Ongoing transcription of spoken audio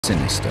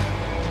Sinister,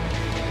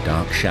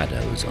 dark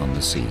shadows on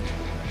the sea.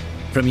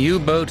 From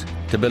U-boat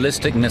to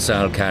ballistic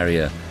missile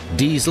carrier,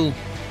 diesel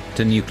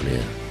to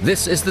nuclear.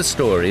 This is the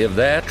story of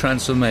their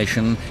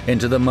transformation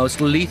into the most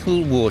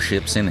lethal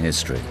warships in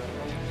history.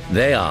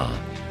 They are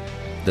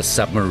the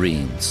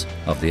submarines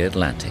of the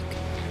Atlantic.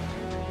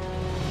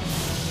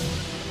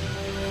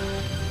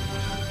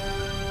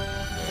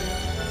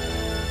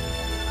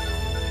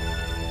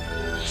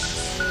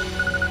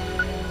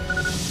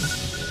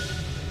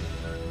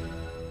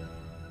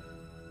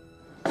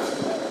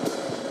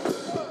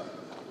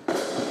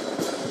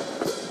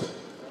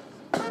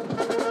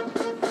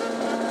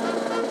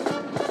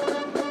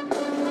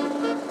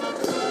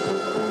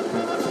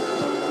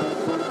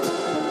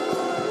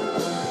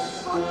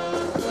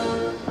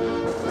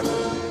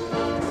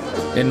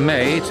 In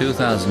May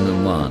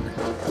 2001,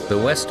 the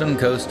western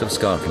coast of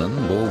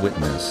Scotland bore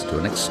witness to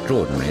an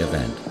extraordinary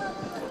event,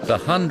 the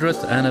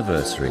 100th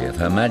anniversary of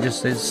Her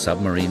Majesty's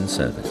submarine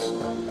service.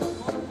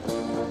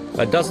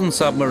 A dozen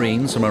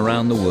submarines from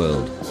around the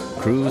world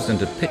cruised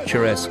into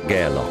picturesque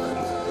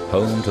Gairloch,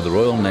 home to the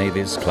Royal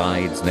Navy's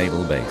Clyde's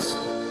Naval Base.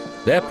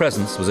 Their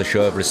presence was a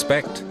show of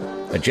respect,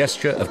 a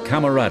gesture of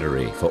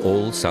camaraderie for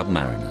all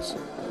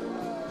submariners.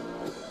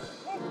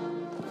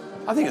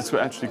 I think it's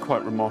actually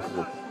quite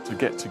remarkable to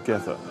get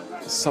together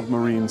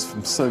submarines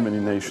from so many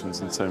nations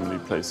and so many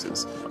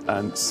places,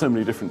 and so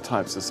many different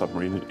types of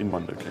submarine in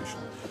one location.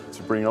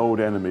 To bring old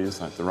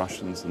enemies like the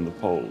Russians and the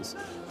Poles,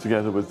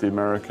 together with the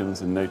Americans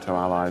and NATO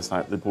allies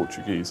like the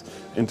Portuguese,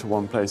 into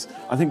one place,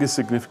 I think is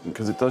significant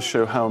because it does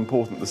show how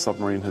important the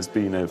submarine has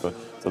been over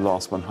the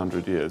last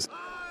 100 years.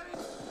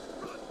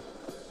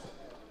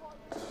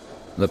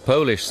 The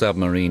Polish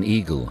submarine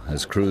Eagle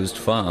has cruised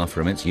far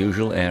from its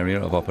usual area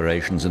of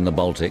operations in the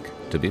Baltic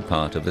to be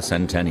part of the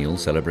centennial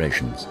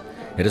celebrations.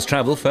 It has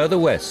travelled further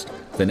west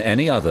than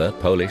any other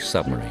Polish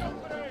submarine.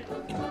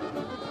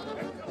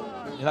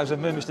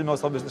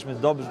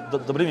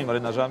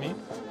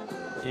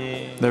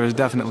 There is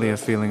definitely a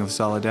feeling of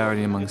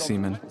solidarity among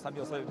seamen,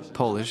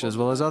 Polish as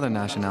well as other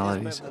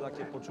nationalities.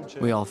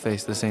 We all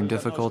face the same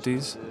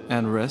difficulties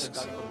and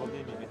risks.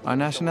 Our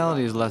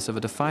nationality is less of a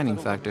defining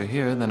factor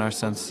here than our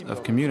sense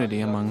of community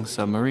among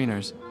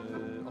submariners.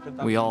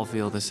 We all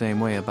feel the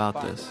same way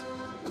about this.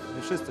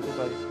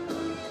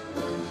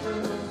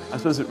 I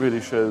suppose it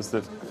really shows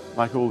that,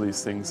 like all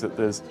these things, that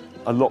there's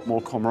a lot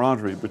more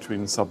camaraderie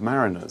between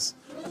submariners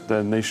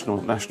than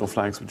national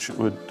flags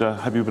would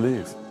have you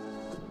believe.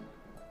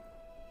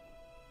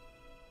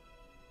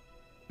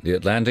 The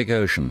Atlantic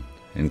Ocean,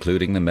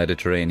 including the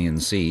Mediterranean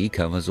Sea,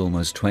 covers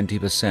almost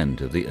 20%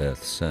 of the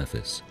Earth's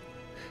surface.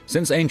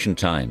 Since ancient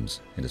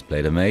times, it has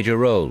played a major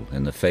role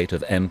in the fate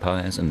of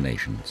empires and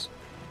nations.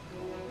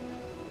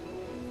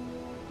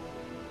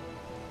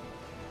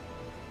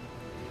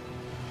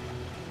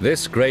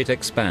 This great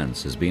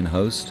expanse has been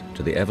host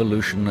to the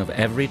evolution of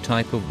every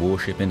type of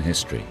warship in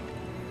history.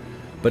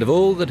 But of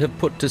all that have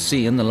put to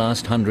sea in the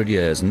last 100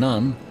 years,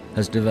 none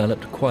has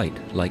developed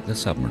quite like the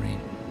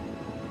submarine.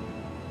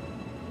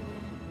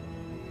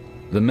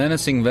 The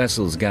menacing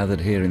vessels gathered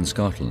here in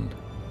Scotland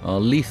are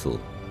lethal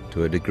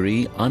to a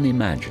degree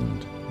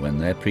unimagined when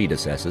their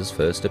predecessors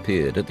first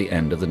appeared at the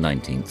end of the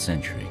 19th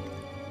century.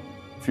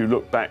 If you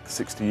look back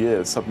 60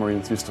 years,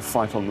 submarines used to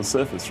fight on the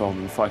surface rather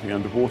than fighting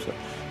underwater.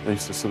 They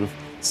used to sort of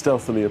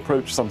stealthily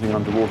approach something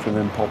underwater and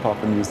then pop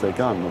up and use their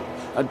gun.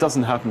 That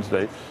doesn't happen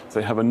today.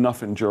 They have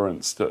enough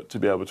endurance to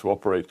be able to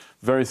operate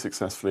very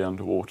successfully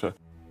underwater.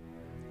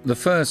 The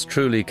first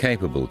truly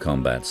capable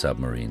combat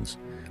submarines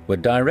were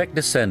direct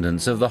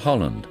descendants of the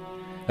Holland,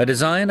 a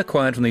design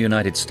acquired from the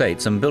United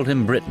States and built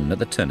in Britain at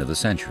the turn of the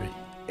century.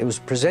 It was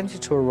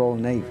presented to a Royal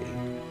Navy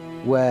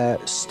where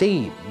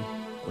steam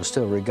was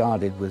still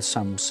regarded with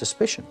some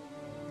suspicion.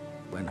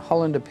 When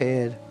Holland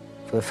appeared,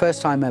 for the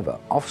first time ever,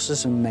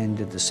 officers and men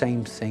did the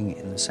same thing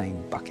in the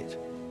same bucket.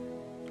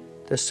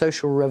 The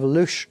social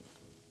revolution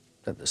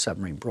that the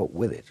submarine brought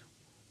with it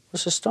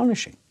was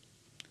astonishing.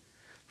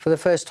 For the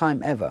first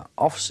time ever,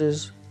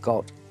 officers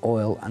got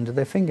oil under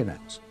their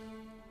fingernails.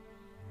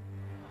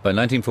 By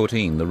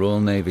 1914, the Royal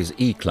Navy's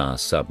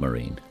E-class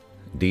submarine,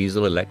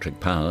 diesel-electric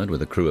powered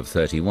with a crew of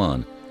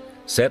 31,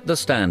 set the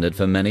standard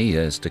for many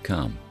years to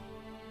come.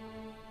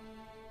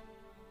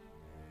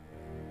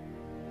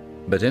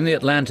 But in the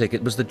Atlantic,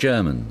 it was the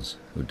Germans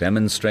who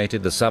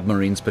demonstrated the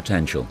submarine's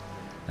potential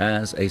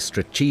as a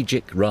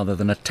strategic rather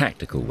than a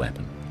tactical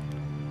weapon.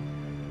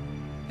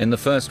 In the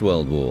First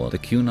World War, the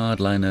Cunard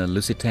liner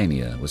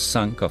Lusitania was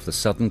sunk off the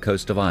southern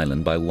coast of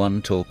Ireland by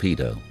one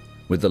torpedo,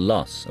 with the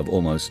loss of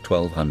almost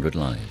 1,200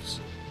 lives.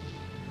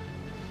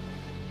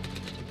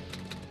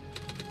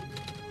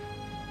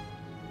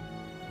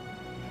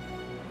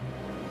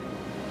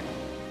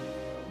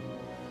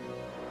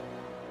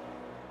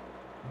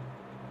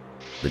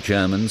 The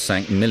Germans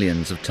sank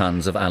millions of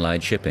tons of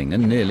Allied shipping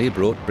and nearly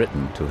brought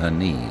Britain to her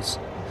knees.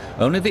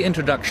 Only the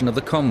introduction of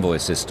the convoy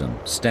system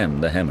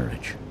stemmed the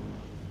hemorrhage.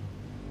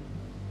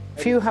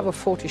 If you have a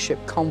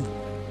 40-ship convoy,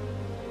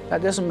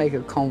 that doesn't make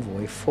a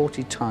convoy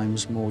 40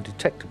 times more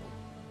detectable.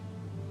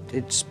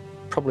 It's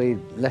probably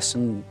less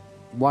than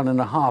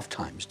 1.5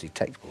 times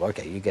detectable.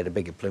 Okay, you get a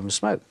bigger plume of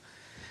smoke.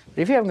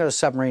 But if you haven't got a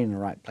submarine in the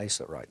right place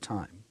at the right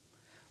time,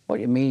 what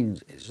it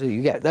means is that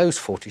you get those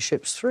 40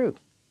 ships through.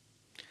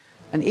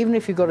 And even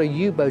if you've got a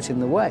U-boat in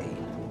the way,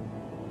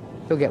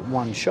 you'll get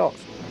one shot.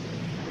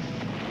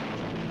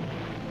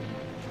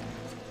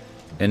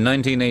 In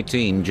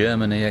 1918,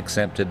 Germany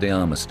accepted the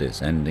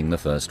armistice, ending the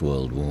First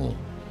World War.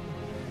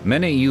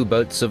 Many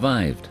U-boats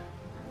survived,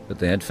 but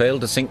they had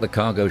failed to sink the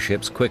cargo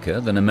ships quicker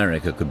than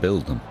America could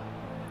build them.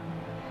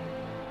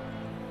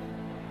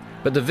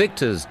 But the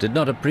victors did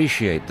not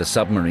appreciate the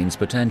submarine's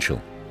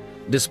potential.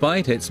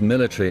 Despite its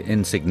military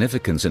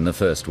insignificance in the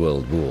First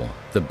World War,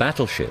 the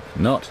battleship,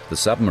 not the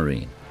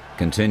submarine,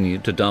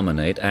 continued to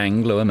dominate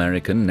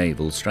Anglo-American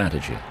naval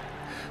strategy.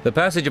 The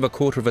passage of a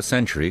quarter of a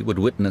century would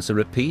witness a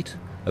repeat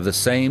of the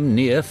same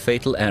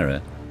near-fatal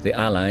error the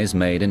Allies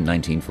made in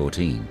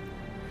 1914.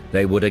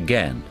 They would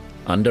again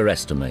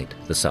underestimate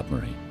the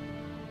submarine.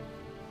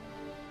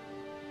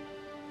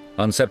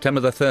 On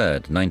September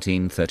 3rd,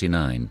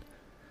 1939,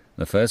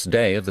 the first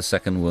day of the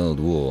Second World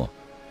War,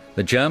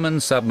 the German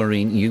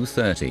submarine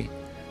U-30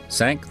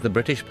 sank the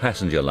British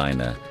passenger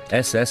liner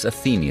SS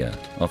Athenia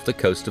off the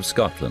coast of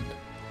Scotland,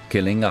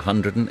 killing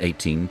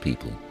 118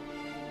 people.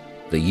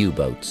 The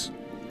U-boats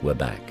were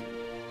back.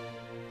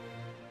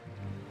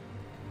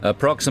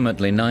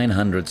 Approximately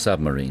 900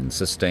 submarines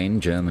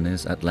sustained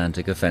Germany's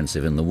Atlantic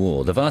offensive in the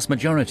war. The vast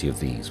majority of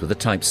these were the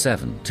Type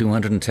 7,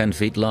 210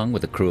 feet long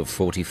with a crew of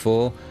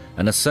 44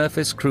 and a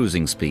surface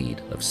cruising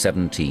speed of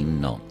 17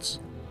 knots.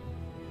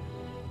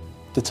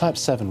 The Type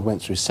 7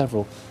 went through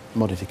several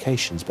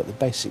modifications, but the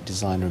basic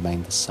design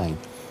remained the same.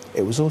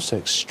 It was also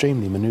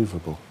extremely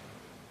manoeuvrable.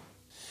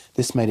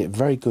 This made it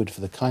very good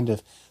for the kind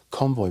of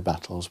convoy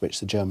battles which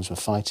the Germans were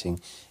fighting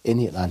in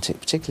the Atlantic,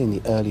 particularly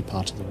in the early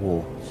part of the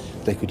war.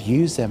 They could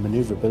use their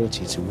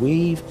manoeuvrability to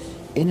weave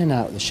in and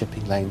out of the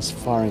shipping lanes,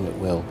 firing at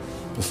will,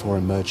 before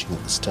emerging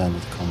at the stern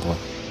of the convoy.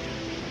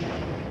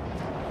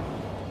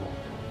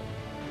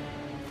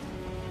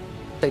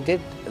 They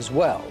did as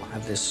well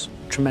have this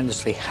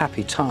tremendously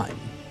happy time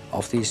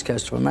off the east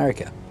coast of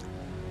America,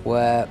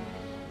 where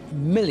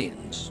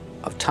millions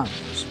of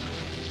tons,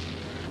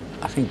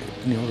 I think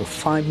in the order of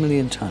 5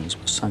 million tons,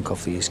 were sunk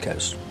off the east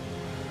coast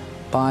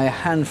by a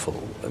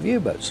handful of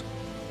U-boats.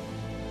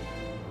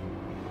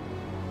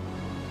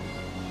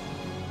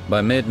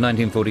 By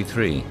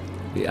mid-1943,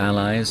 the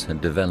Allies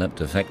had developed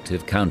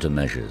effective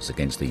countermeasures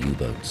against the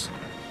U-boats.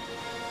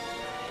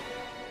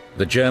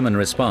 The German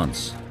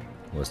response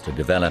was to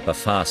develop a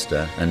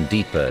faster and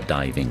deeper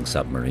diving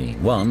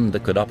submarine, one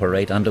that could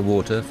operate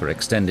underwater for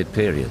extended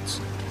periods.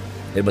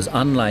 It was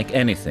unlike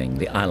anything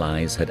the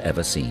Allies had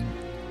ever seen.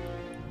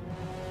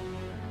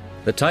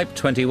 The Type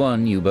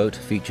 21 U-boat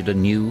featured a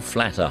new,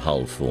 flatter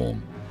hull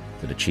form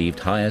that achieved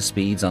higher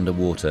speeds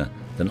underwater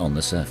than on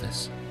the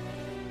surface.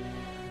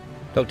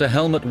 Dr.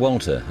 Helmut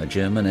Walter, a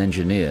German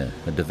engineer,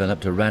 had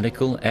developed a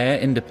radical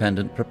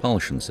air-independent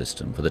propulsion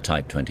system for the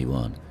Type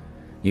 21,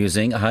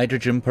 using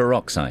hydrogen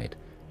peroxide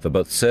for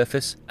both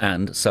surface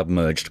and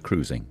submerged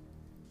cruising.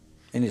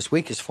 In its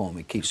weakest form,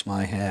 it keeps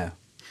my hair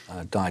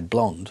dyed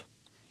blonde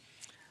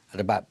at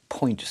about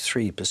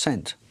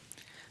 0.3%.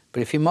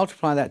 But if you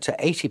multiply that to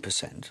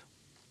 80%,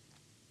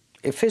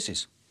 it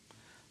fizzes.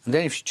 And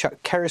then if you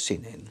chuck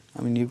kerosene in,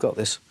 I mean, you've got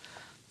this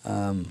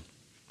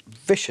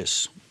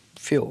vicious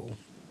fuel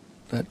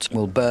that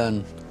will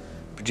burn,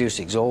 produce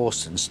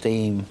exhaust and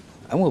steam,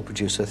 and will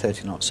produce a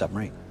 30-knot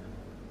submarine.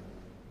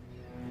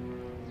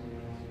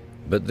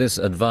 But this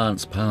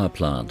advanced power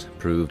plant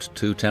proved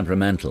too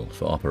temperamental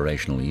for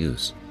operational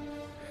use.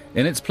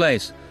 In its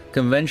place,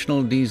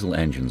 conventional diesel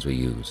engines were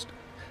used.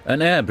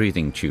 An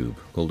air-breathing tube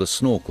called a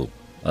snorkel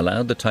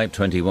allowed the Type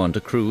 21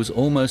 to cruise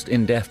almost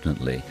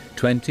indefinitely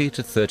 20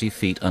 to 30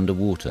 feet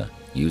underwater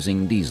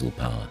using diesel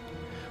power,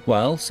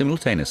 while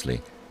simultaneously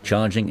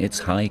charging its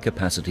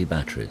high-capacity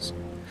batteries.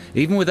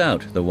 Even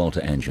without the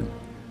Walter engine,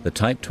 the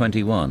Type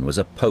 21 was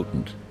a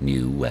potent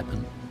new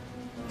weapon.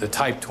 The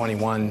Type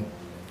 21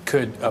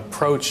 could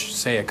approach,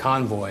 say, a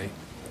convoy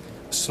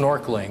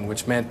snorkeling,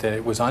 which meant that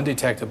it was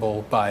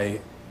undetectable by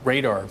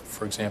radar,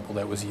 for example,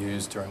 that was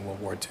used during World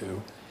War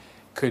II,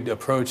 could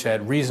approach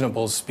at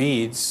reasonable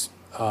speeds,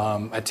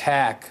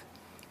 attack,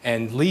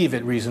 and leave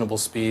at reasonable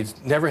speeds,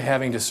 never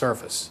having to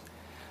surface,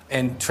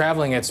 and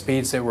traveling at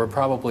speeds that were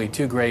probably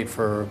too great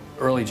for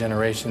early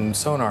generation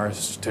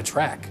sonars to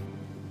track.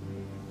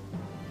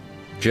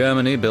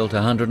 Germany built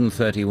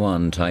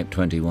 131 Type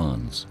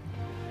 21s.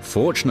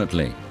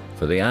 Fortunately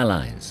for the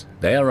Allies,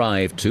 they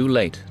arrived too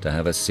late to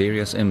have a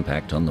serious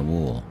impact on the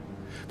war.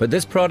 But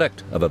this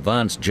product of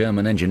advanced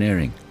German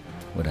engineering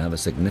would have a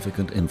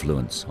significant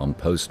influence on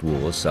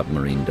post-war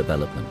submarine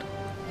development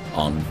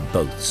on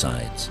both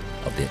sides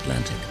of the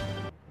Atlantic.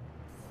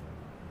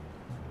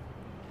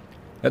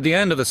 At the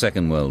end of the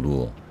Second World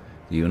War,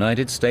 the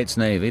United States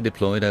Navy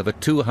deployed over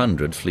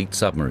 200 fleet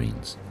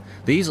submarines.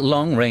 These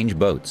long-range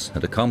boats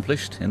had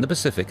accomplished in the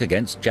Pacific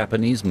against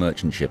Japanese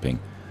merchant shipping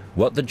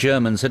what the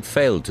Germans had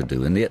failed to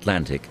do in the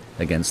Atlantic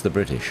against the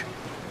British.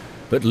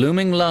 But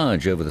looming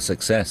large over the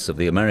success of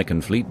the American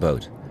fleet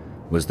boat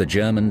was the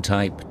German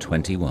Type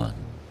 21.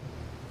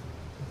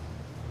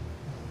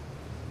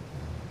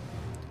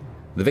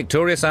 The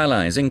victorious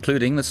Allies,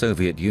 including the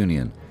Soviet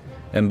Union,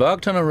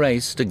 embarked on a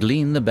race to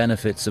glean the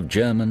benefits of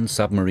German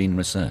submarine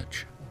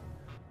research.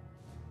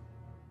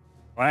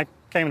 When I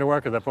came to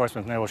work at the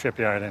Portsmouth Naval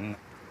Shipyard in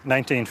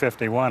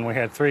 1951, we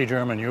had 3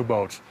 German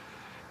U-boats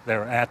that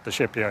were at the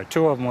shipyard.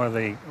 2 of them were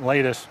the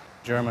latest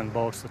German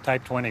boats, the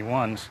Type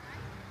 21s.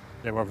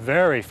 They were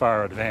very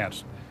far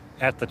advanced.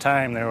 At the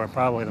time, they were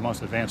probably the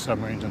most advanced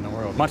submarines in the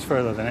world, much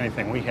further than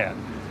anything we had.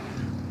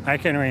 I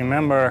can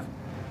remember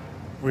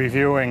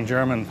reviewing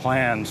German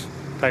plans,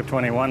 Type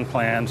 21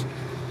 plans,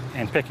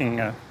 and picking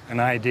an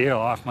idea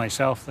off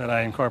myself that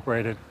I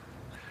incorporated.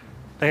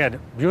 They had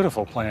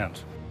beautiful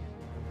plans.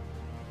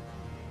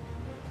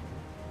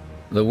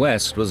 The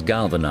West was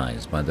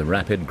galvanized by the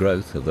rapid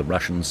growth of the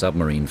Russian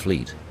submarine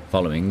fleet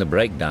following the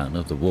breakdown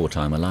of the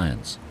wartime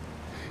alliance.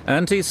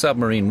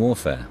 Anti-submarine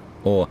warfare,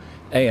 or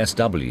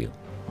ASW,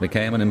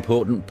 became an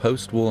important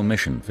post-war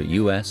mission for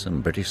US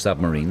and British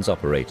submarines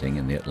operating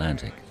in the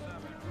Atlantic.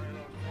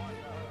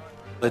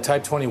 The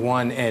Type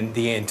 21 and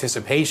the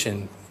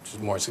anticipation, which is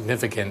more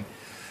significant,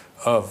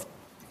 of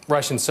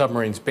Russian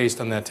submarines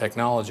based on that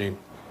technology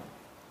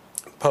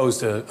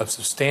posed a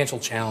substantial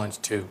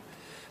challenge to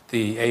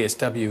the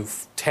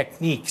ASW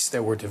techniques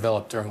that were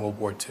developed during World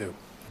War II.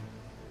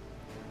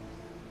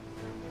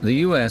 The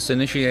US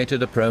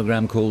initiated a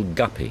program called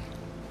GUPPI,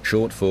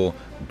 short for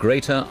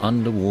Greater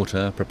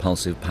Underwater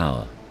Propulsive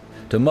Power,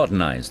 to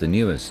modernize the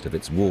newest of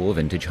its war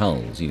vintage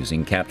hulls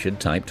using captured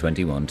Type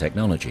 21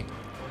 technology.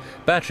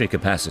 Battery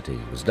capacity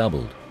was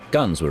doubled,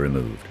 guns were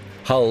removed,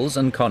 hulls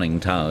and conning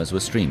towers were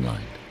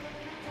streamlined.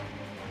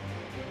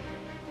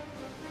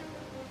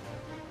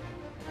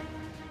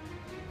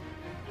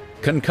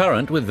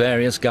 Concurrent with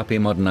various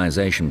GUPPI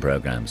modernization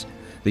programs,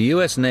 the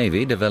US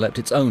Navy developed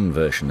its own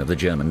version of the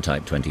German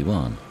Type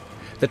 21.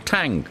 The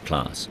Tang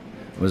class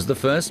was the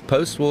first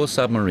post-war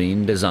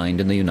submarine designed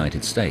in the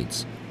United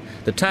States.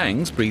 The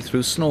Tangs breathed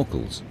through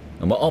snorkels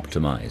and were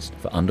optimized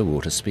for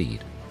underwater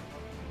speed.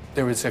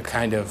 There was a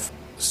kind of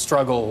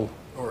struggle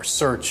or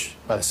search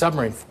by the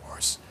submarine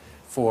force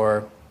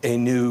for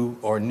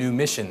new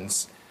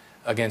missions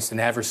against an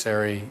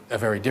adversary, a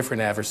very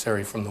different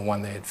adversary from the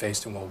one they had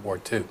faced in World War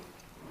II.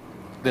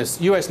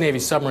 This U.S. Navy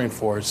submarine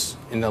force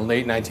in the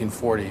late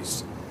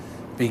 1940s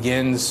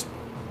begins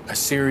a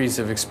series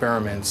of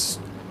experiments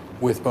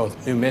with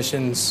both new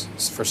missions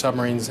for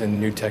submarines and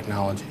new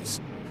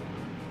technologies.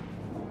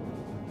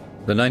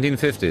 The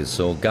 1950s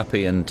saw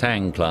GUPPI and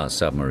Tang class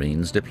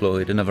submarines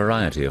deployed in a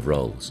variety of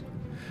roles,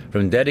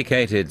 from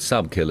dedicated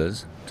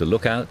sub-killers to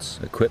lookouts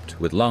equipped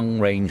with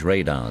long-range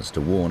radars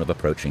to warn of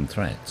approaching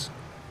threats.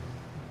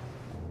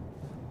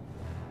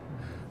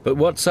 But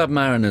what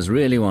submariners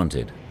really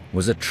wanted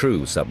was a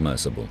true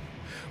submersible,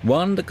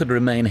 one that could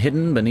remain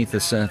hidden beneath the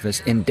surface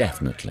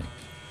indefinitely,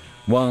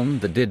 one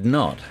that did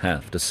not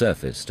have to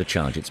surface to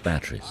charge its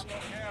batteries.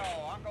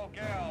 Uncle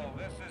Gil,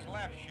 this is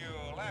left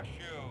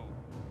shoe.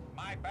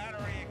 My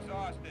battery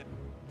exhausted.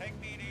 Take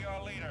me to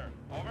your leader.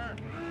 Over.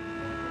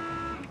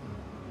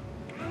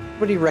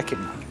 Everybody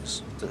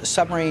recognized that the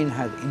submarine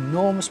had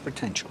enormous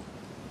potential,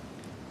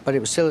 but it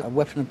was still a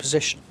weapon of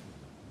position.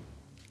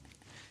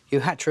 You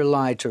had to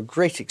rely to a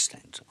great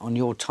extent on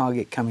your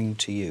target coming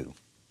to you.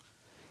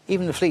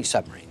 Even the fleet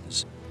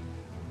submarines,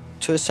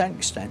 to a certain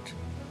extent,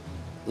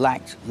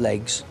 lacked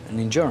legs and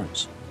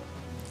endurance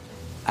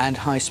and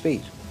high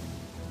speed.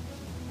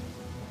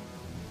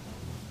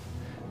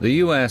 The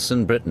US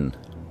and Britain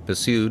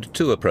pursued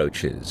 2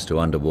 approaches to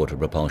underwater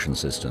propulsion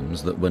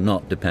systems that were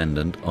not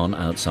dependent on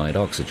outside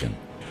oxygen: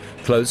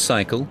 closed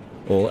cycle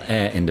or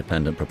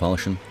air-independent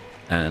propulsion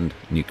and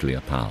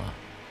nuclear power.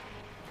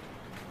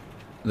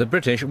 The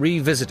British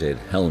revisited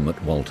Helmut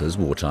Walter's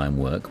wartime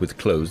work with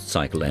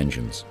closed-cycle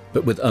engines,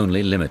 but with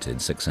only limited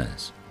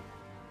success.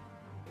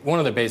 One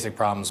of the basic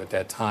problems at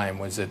that time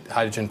was that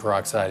hydrogen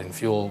peroxide and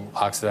fuel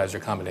oxidizer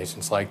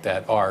combinations like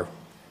that are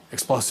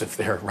explosive.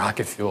 They're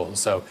rocket fuel.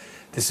 So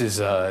this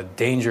is a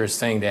dangerous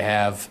thing to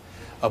have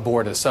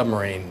aboard a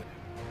submarine.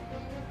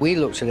 We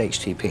looked at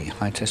HTP,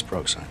 high-test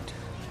peroxide,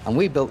 and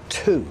we built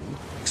 2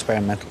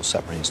 experimental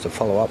submarines to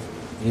follow up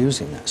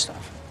using that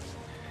stuff,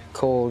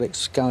 called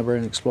Excalibur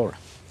and Explorer,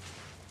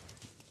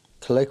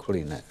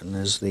 colloquially known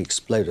as the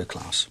Exploder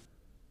class.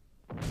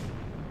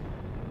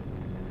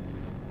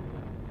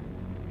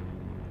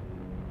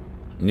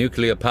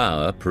 Nuclear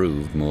power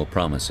proved more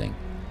promising.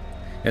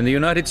 In the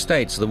United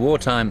States, the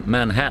wartime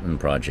Manhattan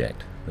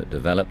Project that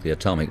developed the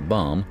atomic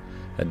bomb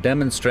had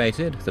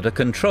demonstrated that a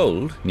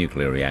controlled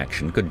nuclear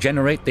reaction could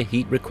generate the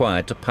heat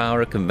required to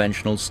power a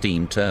conventional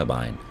steam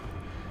turbine.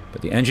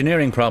 But the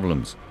engineering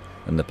problems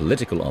and the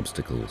political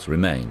obstacles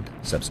remained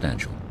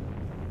substantial.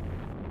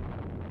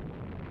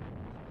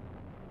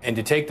 And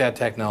to take that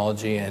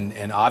technology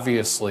and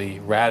obviously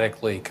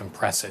radically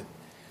compress it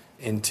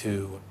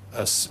into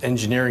an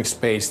engineering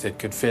space that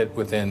could fit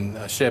within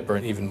a ship, or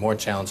even more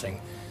challenging,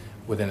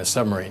 within a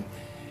submarine.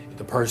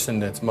 The person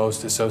that's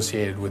most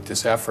associated with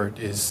this effort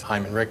is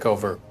Hyman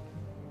Rickover.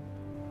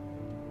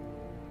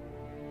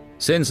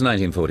 Since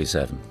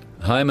 1947,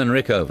 Hyman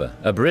Rickover,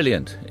 a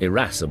brilliant,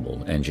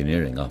 irascible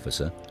engineering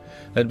officer,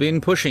 had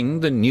been pushing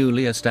the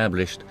newly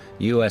established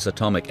U.S.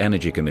 Atomic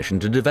Energy Commission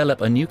to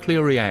develop a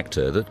nuclear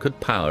reactor that could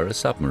power a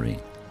submarine.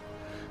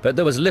 But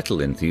there was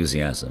little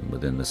enthusiasm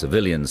within the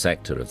civilian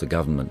sector of the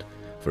government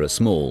for a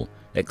small,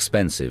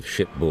 expensive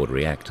shipboard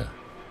reactor.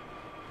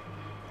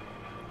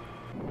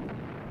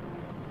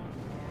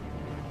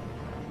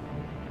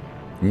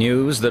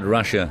 News that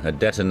Russia had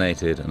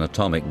detonated an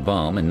atomic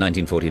bomb in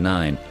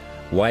 1949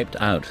 wiped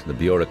out the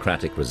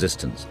bureaucratic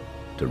resistance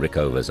to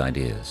Rickover's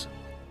ideas.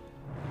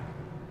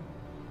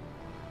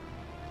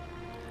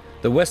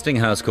 The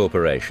Westinghouse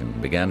Corporation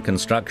began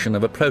construction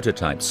of a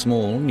prototype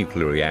small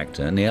nuclear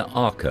reactor near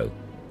Arco,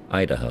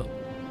 Idaho.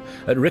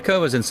 At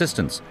Rickover's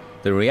insistence,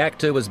 the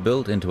reactor was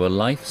built into a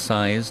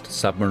life-sized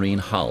submarine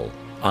hull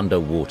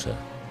underwater.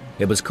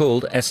 It was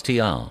called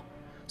STR,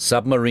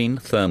 Submarine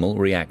Thermal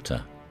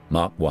Reactor,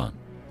 Mark I.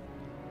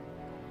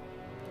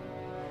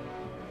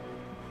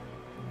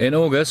 In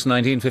August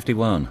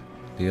 1951,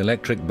 the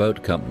Electric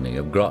Boat Company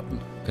of Groton,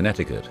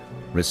 Connecticut,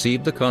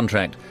 received the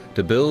contract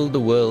to build the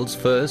world's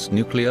first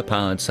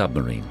nuclear-powered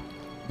submarine,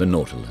 the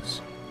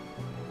Nautilus.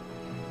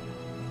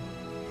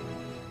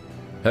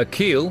 Her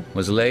keel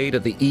was laid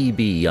at the EB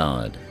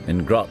yard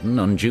in Groton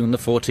on June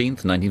 14,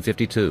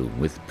 1952,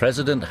 with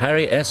President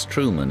Harry S.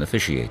 Truman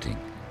officiating.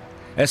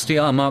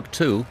 STR Mark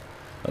II,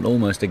 an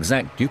almost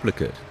exact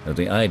duplicate of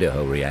the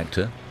Idaho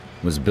reactor,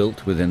 was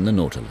built within the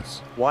Nautilus.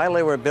 While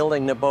they were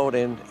building the boat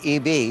in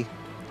EB,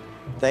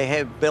 they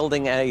had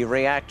building a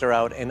reactor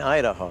out in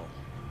Idaho,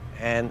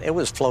 and it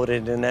was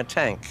floated in a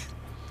tank.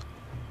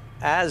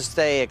 As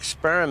they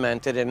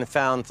experimented and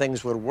found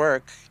things would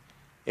work,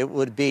 it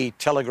would be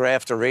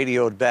telegraphed or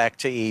radioed back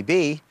to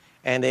EB,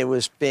 and it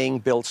was being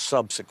built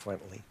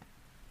subsequently.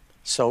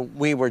 So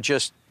we were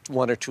just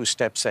 1 or 2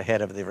 steps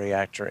ahead of the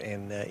reactor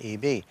in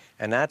EB,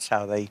 and that's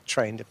how they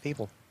trained the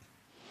people.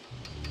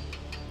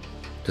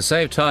 To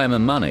save time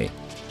and money,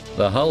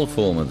 the hull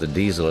form of the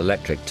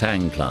diesel-electric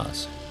Tang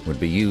class would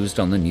be used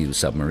on the new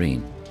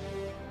submarine.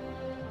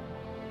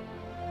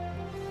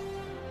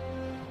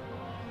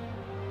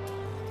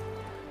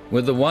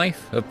 With the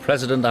wife of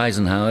President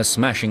Eisenhower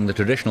smashing the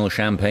traditional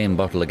champagne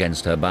bottle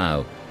against her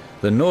bow,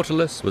 the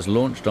Nautilus was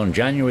launched on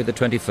January the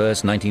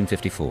 21st,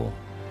 1954.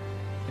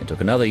 It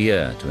took another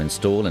year to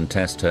install and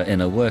test her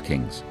inner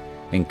workings,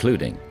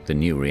 including the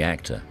new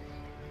reactor.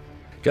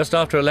 Just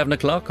after 11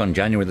 o'clock on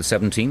January the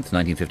 17th,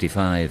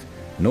 1955,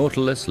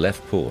 Nautilus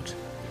left port.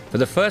 For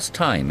the first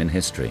time in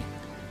history,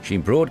 she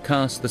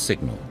broadcast the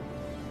signal,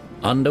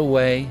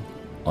 underway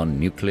on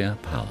nuclear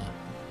power.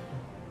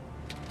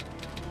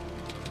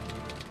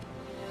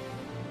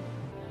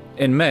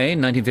 In May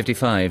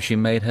 1955, she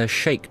made her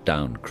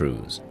shakedown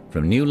cruise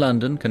from New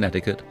London,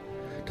 Connecticut,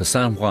 to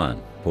San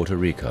Juan, Puerto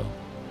Rico.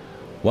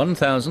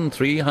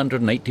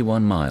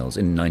 1,381 miles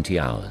in 90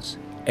 hours,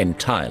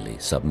 entirely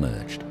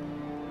submerged.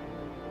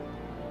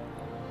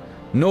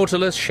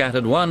 Nautilus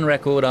shattered one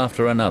record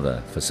after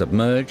another for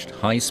submerged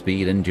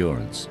high-speed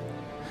endurance.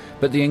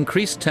 But the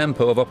increased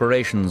tempo of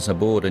operations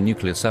aboard a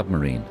nuclear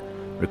submarine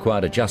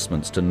required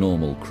adjustments to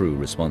normal crew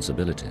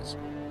responsibilities.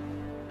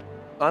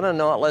 On a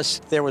Nautilus,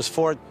 there was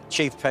 4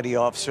 chief petty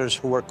officers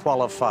who were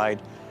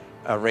qualified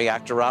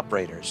reactor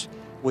operators.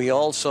 We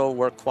also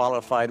were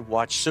qualified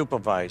watch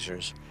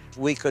supervisors.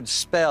 We could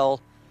spell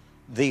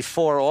the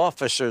 4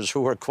 officers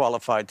who were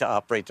qualified to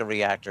operate the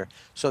reactor.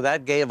 So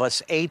that gave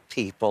us 8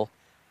 people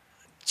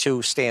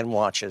to stand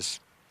watches,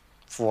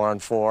 4 on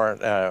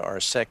 4 or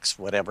 6,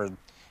 whatever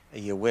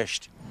you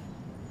wished.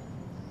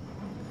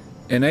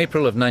 In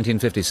April of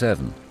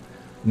 1957,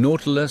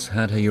 Nautilus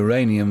had her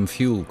uranium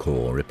fuel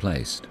core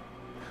replaced.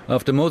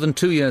 After more than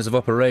 2 years of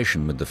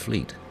operation with the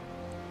fleet,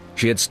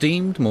 she had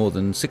steamed more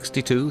than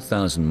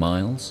 62,000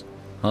 miles,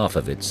 half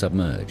of it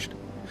submerged.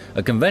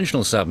 A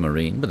conventional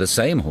submarine with the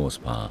same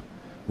horsepower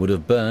would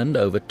have burned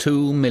over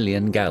 2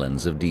 million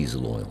gallons of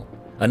diesel oil,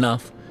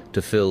 enough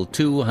to fill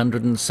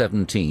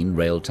 217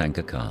 rail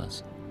tanker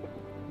cars.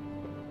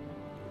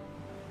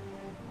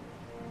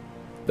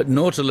 But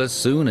Nautilus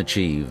soon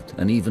achieved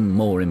an even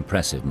more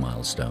impressive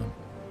milestone.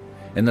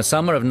 In the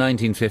summer of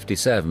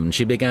 1957,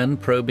 she began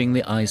probing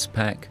the ice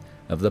pack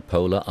of the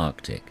polar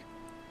Arctic.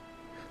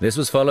 This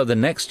was followed the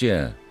next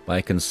year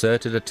by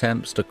concerted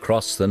attempts to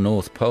cross the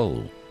North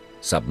Pole,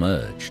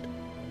 submerged.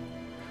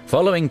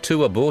 Following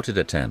 2 aborted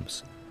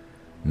attempts,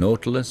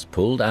 Nautilus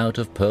pulled out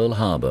of Pearl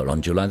Harbor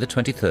on July the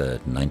 23rd,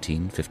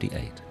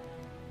 1958.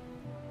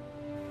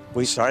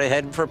 We started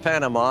heading for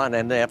Panama, and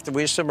then after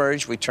we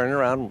submerged, we turned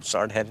around and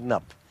started heading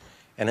up.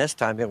 And this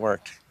time it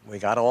worked. We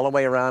got all the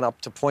way around up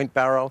to Point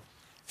Barrow,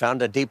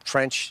 found a deep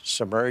trench,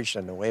 submerged,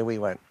 and away we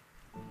went.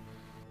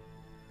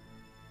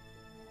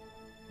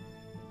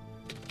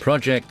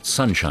 Project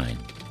Sunshine.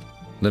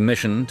 The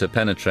mission to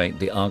penetrate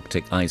the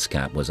Arctic ice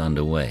cap was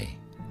underway.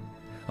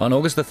 On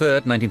August the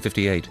 3rd,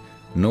 1958,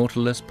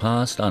 Nautilus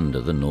passed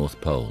under the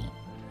North Pole,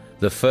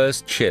 the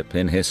first ship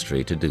in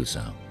history to do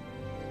so.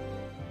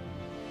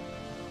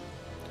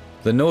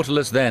 The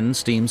Nautilus then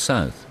steamed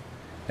south,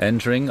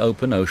 entering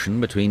open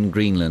ocean between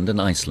Greenland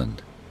and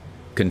Iceland,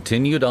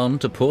 continued on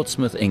to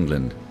Portsmouth,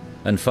 England,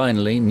 and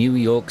finally New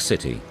York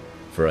City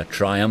for a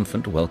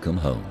triumphant welcome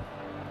home.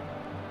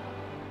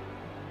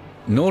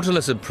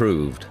 Nautilus had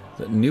proved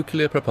that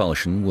nuclear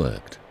propulsion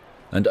worked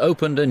and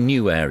opened a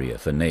new area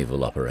for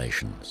naval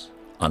operations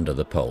under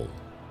the pole.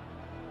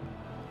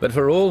 But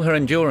for all her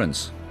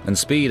endurance and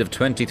speed of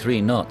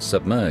 23 knots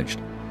submerged,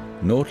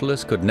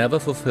 Nautilus could never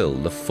fulfill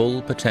the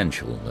full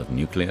potential of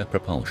nuclear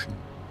propulsion.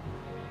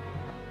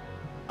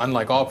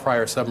 Unlike all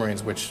prior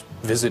submarines which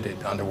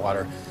visited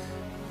underwater,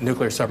 a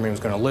nuclear submarine was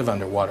going to live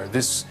underwater.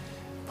 This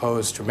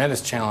posed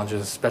tremendous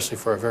challenges, especially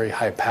for a very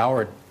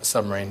high-powered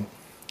submarine,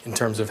 in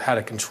terms of how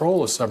to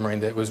control a submarine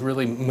that was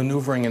really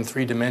maneuvering in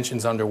 3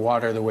 dimensions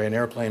underwater the way an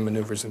airplane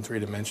maneuvers in 3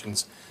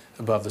 dimensions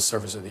above the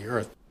surface of the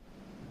Earth.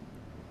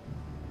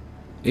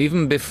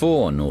 Even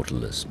before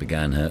Nautilus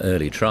began her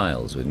early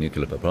trials with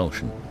nuclear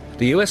propulsion,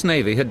 the US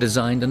Navy had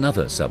designed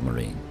another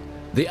submarine,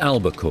 the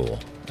Albacore,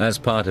 as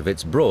part of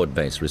its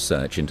broad-based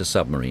research into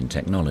submarine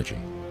technology.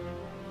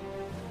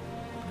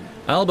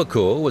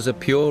 Albacore was a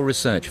pure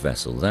research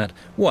vessel that,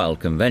 while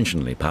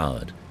conventionally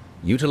powered,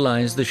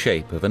 utilized the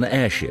shape of an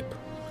airship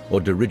or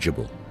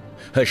dirigible.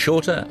 Her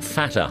shorter,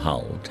 fatter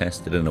hull,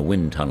 tested in a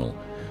wind tunnel,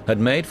 had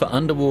made for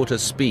underwater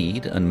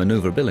speed and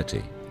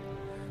maneuverability,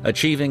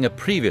 achieving a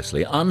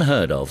previously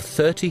unheard of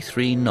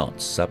 33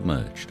 knots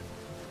submerged.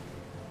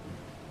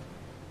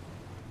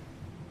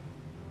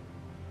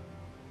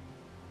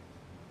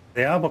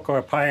 The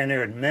Albacore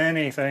pioneered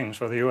many things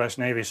for the U.S.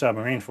 Navy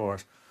submarine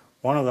force,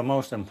 one of the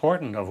most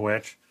important of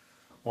which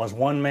was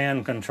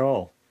one-man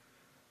control.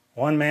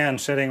 One man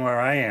sitting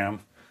where I am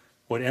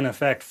would in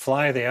effect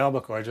fly the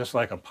Albacore just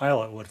like a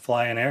pilot would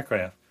fly an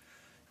aircraft.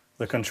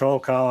 The control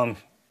column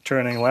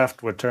turning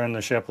left would turn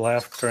the ship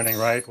left, turning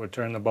right would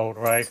turn the boat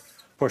right,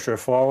 push her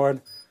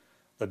forward.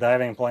 The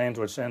diving planes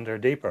would send her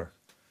deeper.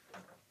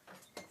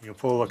 You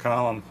pull the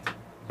column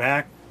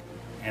back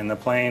and the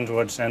planes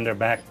would send her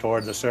back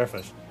toward the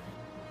surface.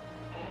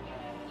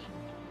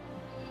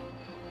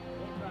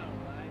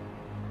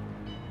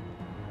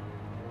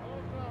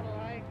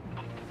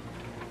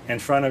 In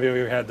front of you,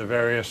 you had the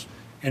various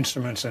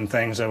instruments and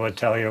things that would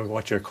tell you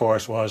what your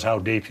course was, how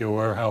deep you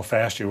were, how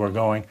fast you were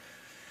going,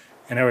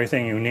 and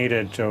everything you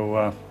needed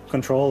to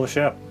control the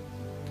ship.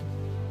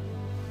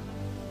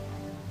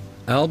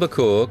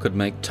 Albacore could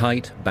make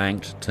tight,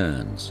 banked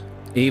turns,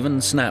 even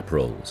snap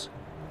rolls,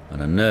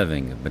 an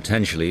unnerving and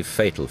potentially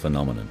fatal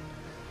phenomenon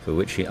for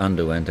which he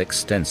underwent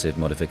extensive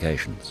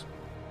modifications.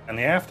 On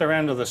the after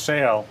end of the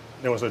sail,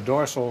 there was a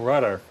dorsal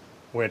rudder,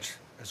 which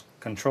is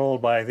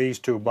controlled by these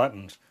 2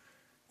 buttons.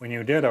 When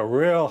you did a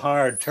real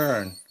hard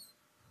turn,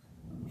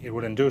 it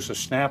would induce a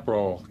snap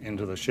roll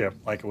into the ship,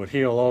 like it would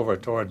heel over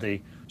toward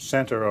the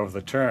center of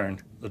the turn.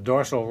 The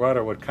dorsal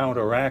rudder would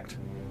counteract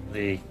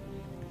the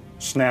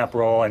snap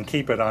roll and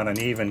keep it on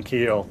an even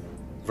keel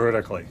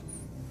vertically.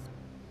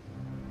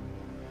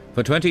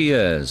 For 20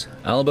 years,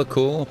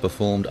 Albacore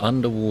performed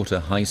underwater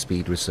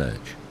high-speed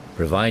research,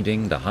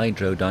 providing the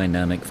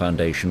hydrodynamic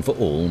foundation for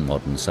all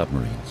modern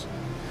submarines.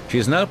 She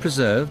is now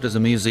preserved as a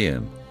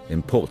museum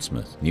in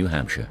Portsmouth, New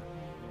Hampshire.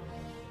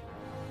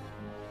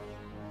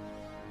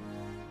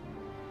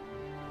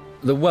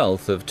 The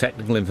wealth of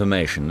technical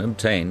information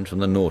obtained from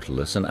the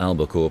Nautilus and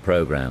Albacore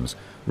programs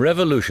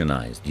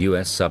revolutionized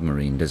U.S.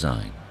 submarine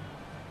design.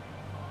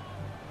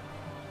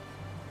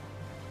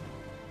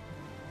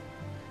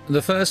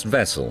 The first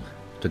vessel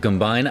to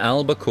combine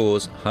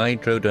Albacore's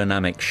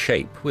hydrodynamic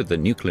shape with the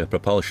nuclear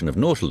propulsion of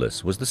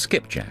Nautilus was the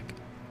Skipjack,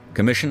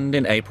 commissioned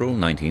in April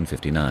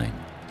 1959.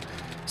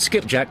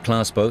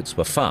 Skipjack-class boats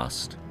were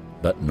fast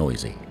but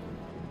noisy.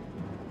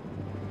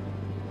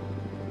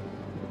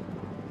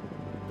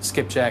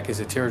 Skipjack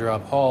is a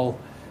teardrop hull,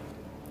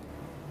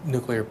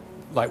 nuclear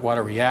light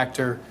water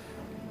reactor,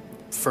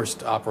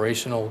 first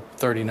operational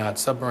 30-knot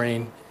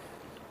submarine,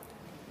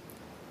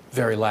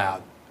 very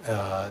loud,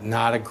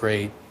 not a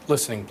great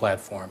listening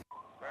platform.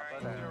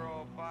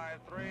 Bearing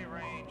 053,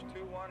 range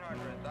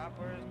 2100,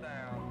 Doppler's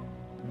down.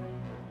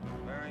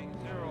 Bearing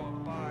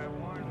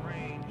 051,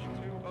 range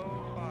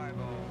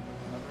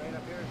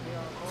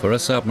 2050. For a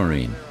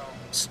submarine,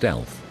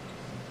 stealth,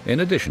 in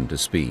addition to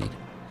speed,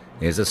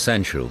 is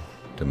essential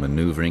to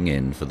maneuvering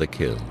in for the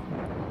kill.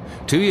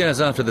 2 years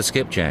after the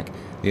Skipjack,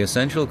 the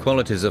essential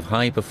qualities of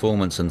high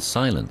performance and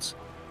silence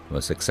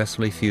were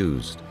successfully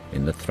fused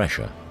in the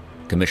Thresher,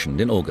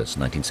 commissioned in August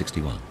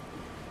 1961.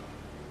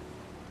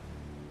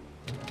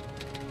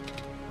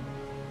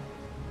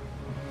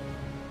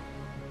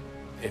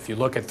 If you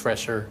look at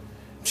Thresher,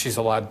 she's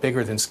a lot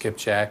bigger than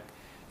Skipjack,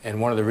 and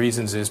one of the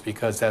reasons is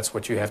because that's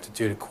what you have to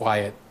do to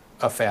quiet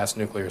a fast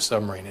nuclear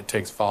submarine. It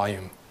takes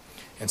volume,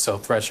 and so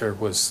Thresher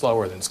was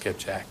slower than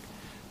Skipjack.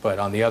 But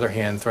on the other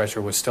hand,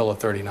 Thresher was still a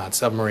 30-knot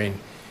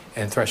submarine,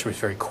 and Thresher was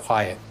very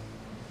quiet.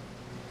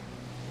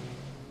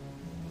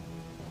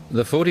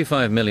 The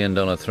 $45 million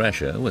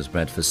Thresher was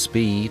bred for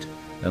speed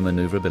and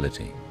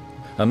maneuverability.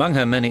 Among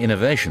her many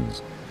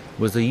innovations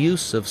was the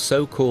use of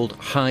so-called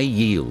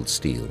high-yield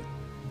steel,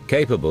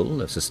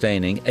 capable of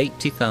sustaining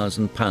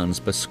 80,000 pounds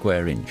per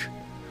square inch,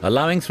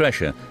 allowing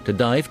Thresher to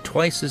dive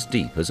twice as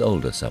deep as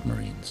older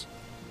submarines.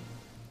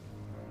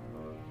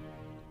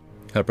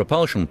 Her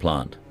propulsion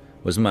plant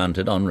was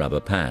mounted on rubber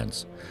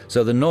pads,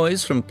 so the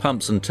noise from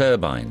pumps and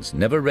turbines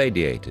never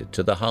radiated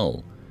to the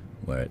hull,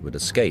 where it would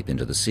escape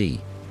into the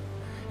sea.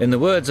 In the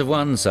words of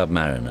one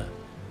submariner,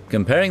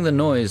 comparing the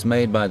noise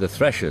made by the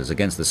Threshers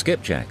against the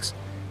skipjacks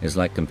is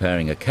like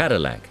comparing a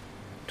Cadillac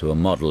to a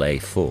Model A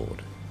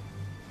Ford.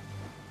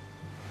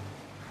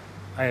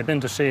 I had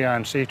been to sea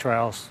on sea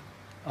trials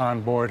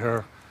on board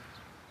her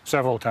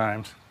several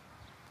times.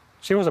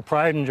 She was a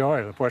pride and joy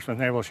of the Portsmouth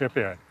Naval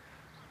Shipyard.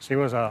 She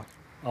was a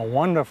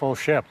wonderful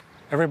ship.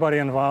 Everybody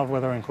involved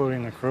with her,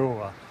 including the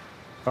crew,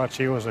 thought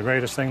she was the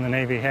greatest thing the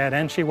Navy had,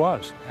 and she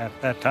was at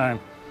that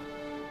time.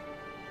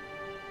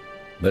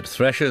 But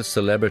Thresher's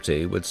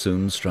celebrity would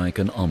soon strike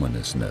an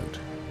ominous note.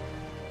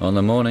 On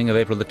the morning of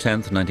April the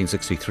 10th,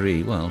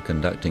 1963, while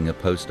conducting a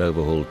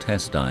post-overhaul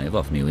test dive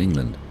off New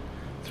England,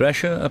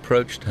 Thresher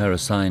approached her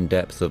assigned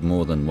depth of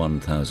more than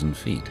 1,000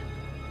 feet.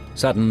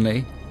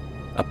 Suddenly,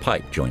 a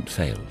pipe joint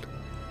failed,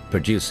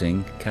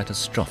 producing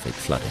catastrophic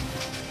flooding.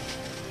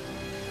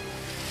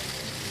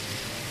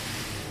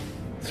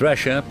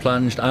 Thresher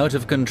plunged out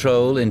of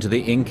control into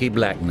the inky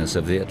blackness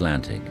of the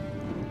Atlantic.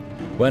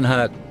 When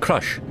her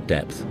crush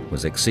depth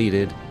was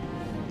exceeded,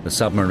 the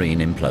submarine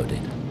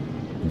imploded.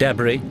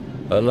 Debris,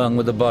 along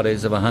with the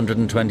bodies of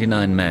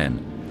 129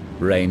 men,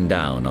 rained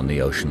down on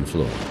the ocean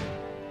floor.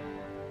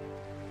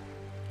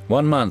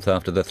 1 month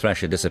after the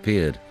Thresher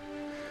disappeared,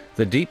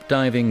 the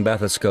deep-diving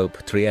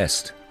bathyscope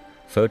Trieste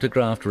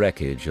photographed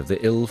wreckage of the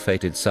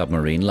ill-fated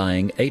submarine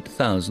lying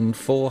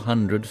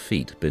 8,400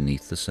 feet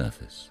beneath the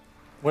surface.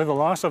 With the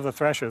loss of the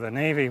Thresher, the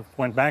Navy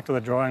went back to the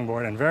drawing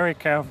board and very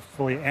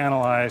carefully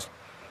analyzed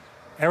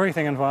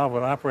everything involved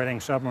with operating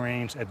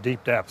submarines at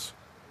deep depths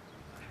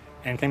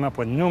and came up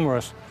with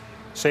numerous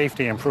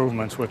safety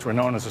improvements, which were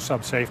known as the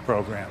SubSafe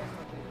program.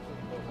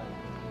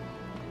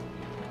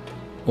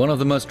 One of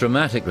the most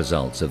dramatic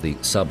results of the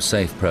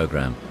SubSafe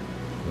program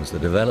was the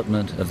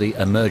development of the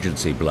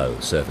emergency blow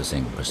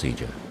surfacing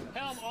procedure.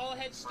 Helm, all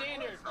ahead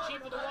standard.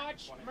 Chief of the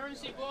watch,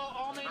 emergency blow,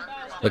 all main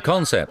bows. The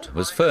concept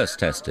was first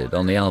tested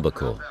on the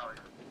Albacore.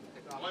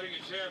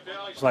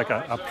 It's like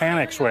a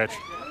panic switch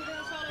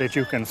that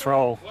you can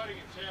throw,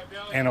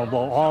 and it'll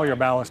blow all your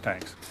ballast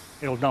tanks.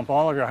 It'll dump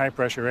all of your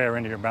high-pressure air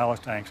into your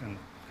ballast tanks and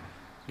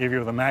give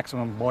you the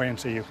maximum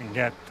buoyancy you can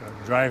get to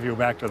drive you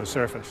back to the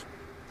surface.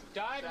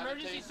 Dive,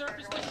 emergency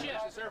surface to ship.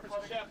 Surface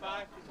to ship,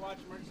 aye. Watch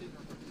emergency.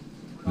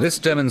 This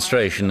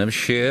demonstration of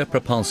sheer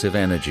propulsive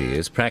energy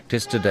is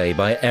practiced today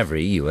by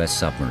every U.S.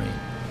 submarine.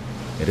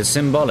 It is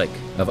symbolic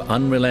of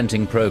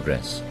unrelenting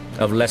progress,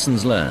 of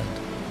lessons learned,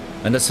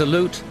 and a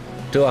salute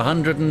to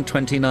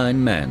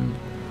 129 men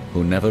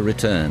who never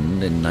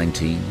returned in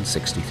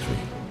 1963.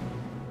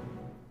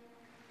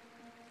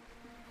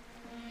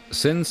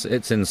 Since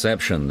its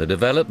inception, the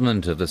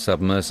development of the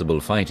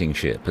submersible fighting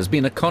ship has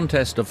been a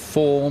contest of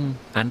form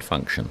and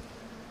function,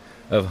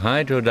 of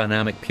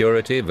hydrodynamic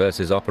purity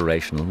versus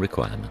operational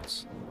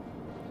requirements.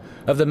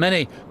 Of the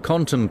many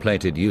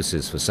contemplated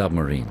uses for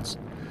submarines,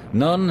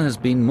 none has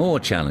been more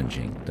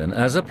challenging than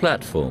as a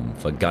platform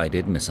for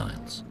guided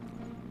missiles.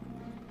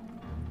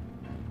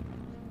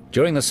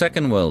 During the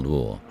Second World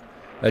War,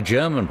 a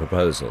German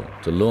proposal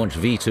to launch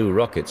V-2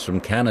 rockets from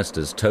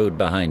canisters towed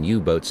behind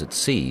U-boats at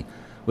sea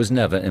was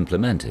never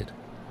implemented.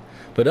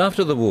 But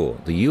after the war,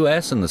 the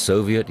US and the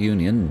Soviet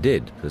Union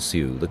did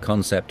pursue the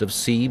concept of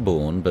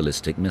sea-borne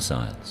ballistic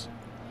missiles.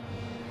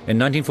 In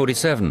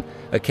 1947,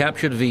 a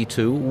captured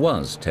V-2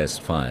 was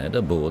test-fired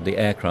aboard the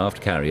aircraft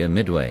carrier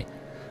Midway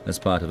as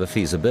part of a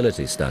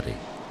feasibility study.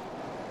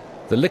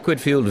 The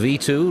liquid-fueled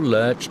V-2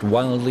 lurched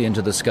wildly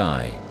into the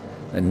sky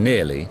and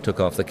nearly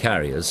took off the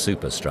carrier's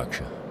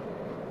superstructure.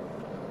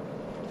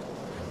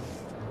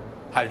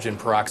 Hydrogen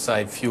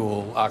peroxide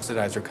fuel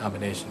oxidizer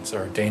combinations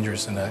are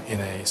dangerous in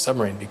a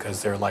submarine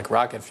because they're like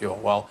rocket fuel.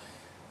 Well,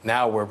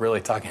 now we're really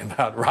talking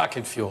about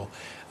rocket fuel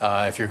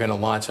if you're going to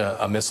launch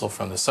a missile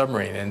from the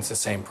submarine, and it's the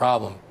same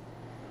problem.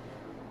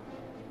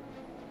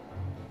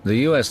 The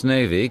US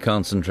Navy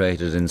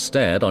concentrated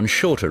instead on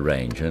shorter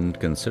range and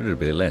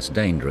considerably less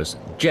dangerous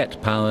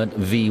jet-powered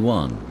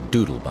V-1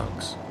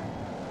 doodlebugs.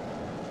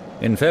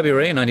 In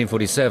February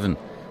 1947,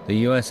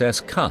 the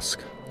USS Cusk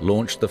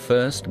launched the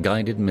first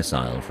guided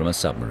missile from a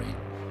submarine.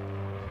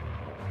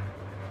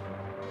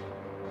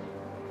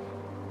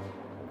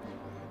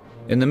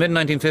 In the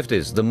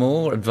mid-1950s, the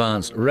more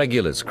advanced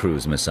Regulus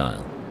cruise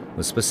missile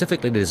was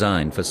specifically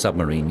designed for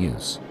submarine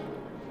use.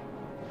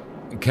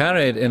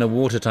 Carried in a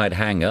watertight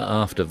hangar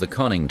aft of the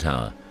conning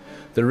tower,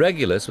 the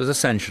Regulus was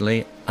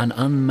essentially an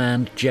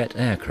unmanned jet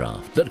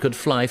aircraft that could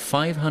fly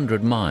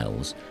 500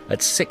 miles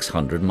at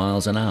 600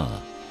 miles an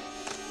hour.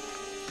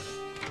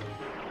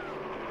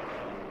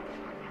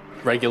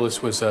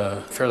 Regulus was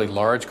a fairly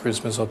large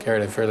cruise missile,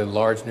 carried a fairly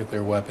large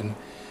nuclear weapon.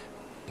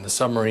 And the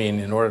submarine,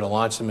 in order to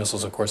launch the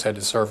missiles, of course, had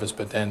to surface,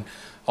 but then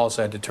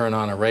also had to turn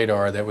on a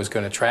radar that was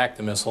going to track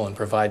the missile and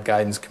provide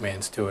guidance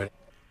commands to it.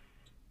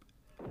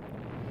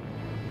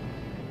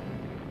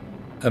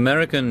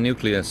 American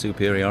nuclear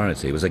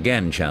superiority was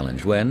again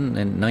challenged when,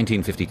 in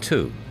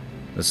 1952,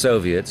 the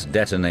Soviets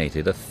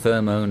detonated a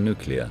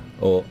thermonuclear,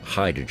 or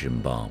hydrogen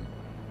bomb,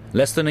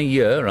 less than a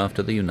year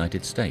after the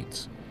United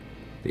States.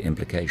 The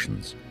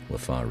implications were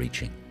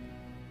far-reaching.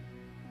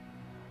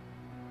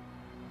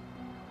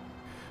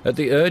 At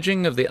the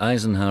urging of the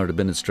Eisenhower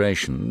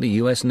administration, the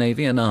US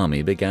Navy and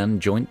Army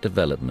began joint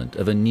development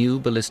of a new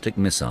ballistic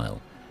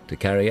missile to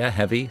carry a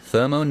heavy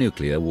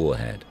thermonuclear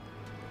warhead.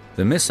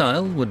 The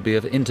missile would be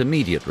of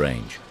intermediate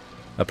range,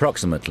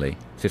 approximately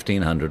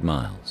 1,500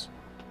 miles.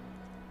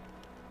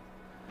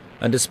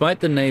 And despite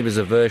the Navy's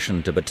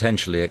aversion to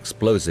potentially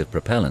explosive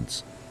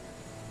propellants,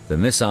 the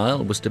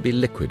missile was to be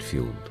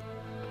liquid-fueled.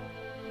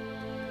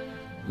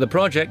 The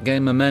project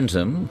gained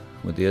momentum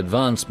with the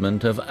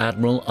advancement of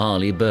Admiral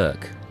Arleigh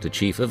Burke to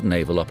Chief of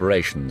Naval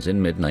Operations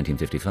in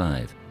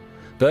mid-1955.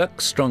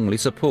 Burke strongly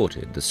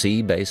supported the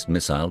sea-based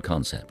missile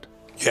concept.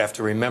 You have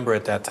to remember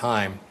at that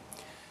time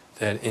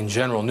that in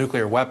general,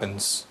 nuclear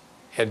weapons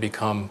had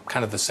become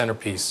kind of the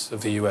centerpiece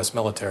of the U.S.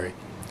 military.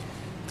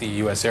 The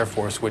U.S. Air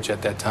Force, which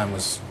at that time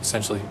was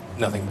essentially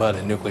nothing but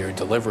a nuclear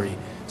delivery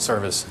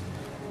service,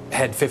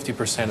 had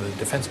 50% of the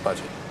defense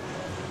budget.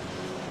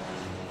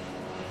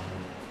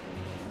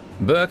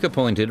 Burke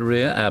appointed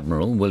Rear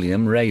Admiral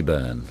William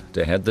Rayburn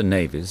to head the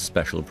Navy's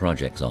Special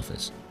Projects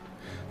Office.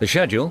 The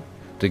schedule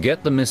to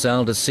get the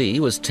missile to sea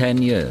was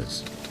 10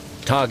 years.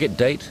 Target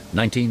date,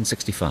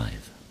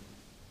 1965.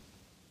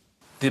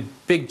 The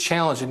big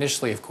challenge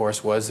initially, of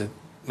course, was that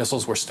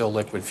missiles were still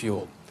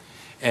liquid-fueled.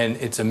 And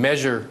it's a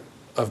measure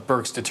of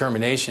Burke's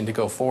determination to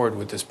go forward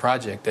with this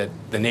project that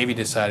the Navy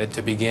decided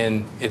to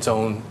begin its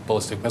own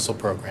ballistic missile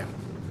program.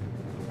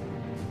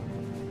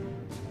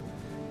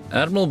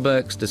 Admiral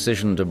Burke's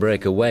decision to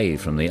break away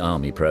from the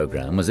Army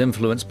program was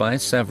influenced by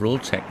several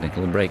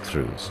technical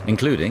breakthroughs,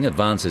 including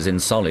advances in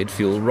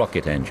solid-fuel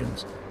rocket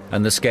engines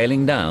and the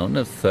scaling down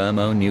of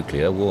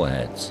thermonuclear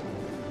warheads.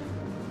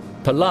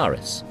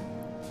 Polaris,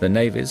 the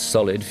Navy's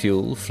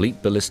solid-fuel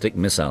fleet ballistic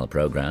missile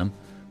program,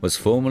 was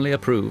formally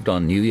approved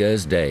on New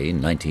Year's Day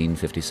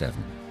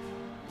 1957.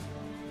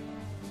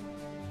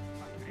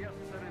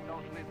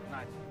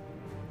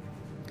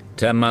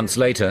 Ten months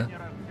later,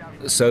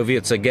 the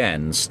Soviets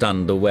again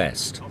stunned the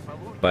West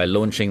by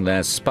launching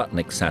their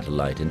Sputnik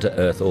satellite into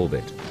Earth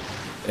orbit.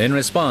 In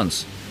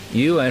response,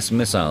 US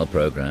missile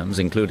programs,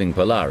 including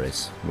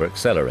Polaris, were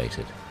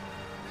accelerated.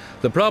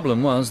 The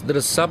problem was that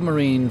a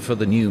submarine for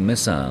the new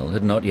missile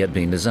had not yet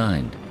been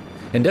designed.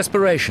 In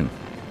desperation,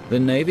 the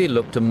Navy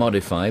looked to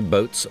modify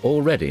boats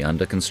already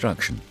under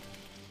construction.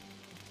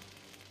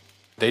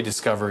 They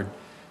discovered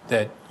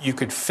that you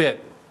could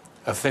fit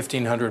a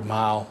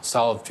 1,500-mile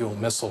solid-fuel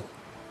missile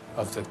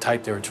of the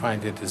type they were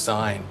trying to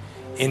design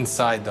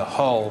inside the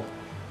hull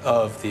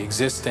of the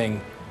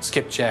existing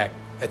skipjack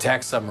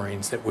attack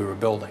submarines that we were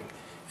building.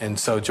 And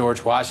so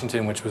George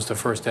Washington, which was the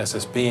first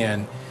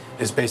SSBN,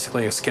 is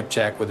basically a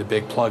skipjack with a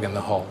big plug in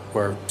the hull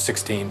where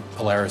 16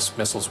 Polaris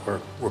missiles were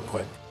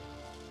put.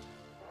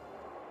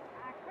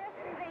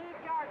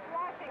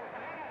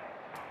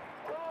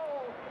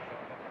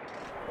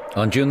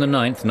 On June the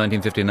 9th,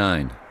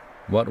 1959,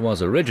 what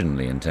was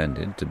originally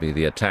intended to be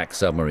the attack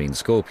submarine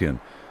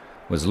Scorpion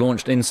was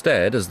launched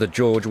instead as the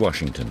George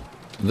Washington,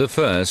 the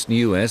first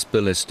US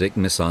ballistic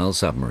missile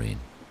submarine.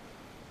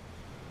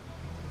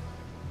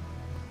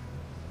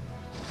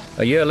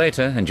 A year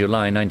later, in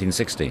July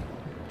 1960,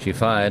 she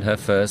fired her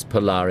first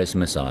Polaris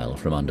missile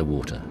from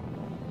underwater.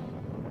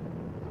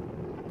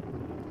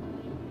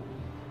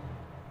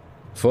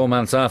 4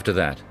 months after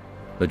that,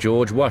 the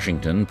George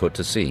Washington put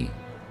to sea.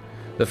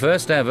 The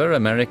first ever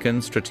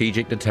American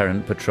strategic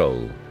deterrent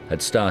patrol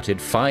had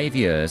started 5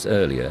 years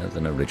earlier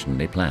than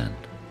originally planned.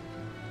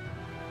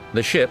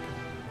 The ship,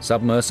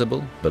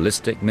 Submersible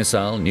Ballistic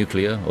Missile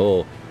Nuclear,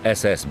 or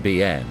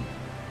SSBN,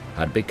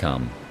 had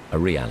become a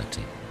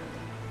reality.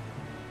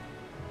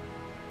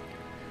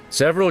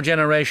 Several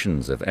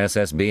generations of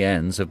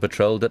SSBNs have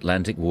patrolled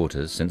Atlantic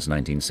waters since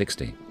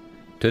 1960.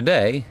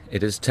 Today,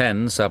 it is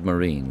 10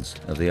 submarines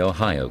of the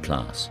Ohio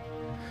class.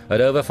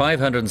 At over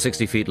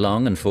 560 feet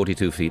long and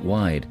 42 feet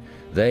wide,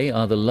 they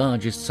are the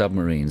largest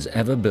submarines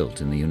ever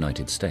built in the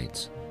United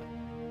States.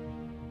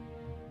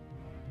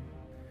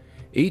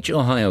 Each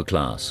Ohio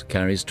class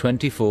carries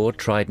 24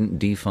 Trident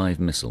D5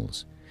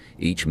 missiles,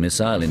 each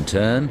missile in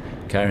turn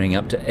carrying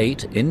up to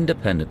 8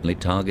 independently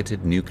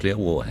targeted nuclear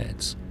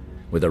warheads,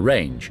 with a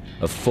range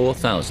of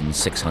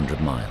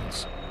 4,600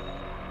 miles.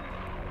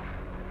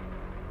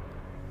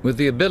 With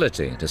the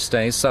ability to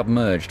stay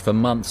submerged for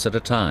months at a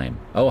time,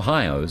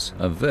 Ohio's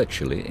are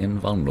virtually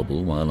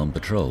invulnerable while on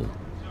patrol.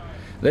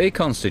 They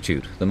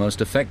constitute the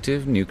most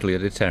effective nuclear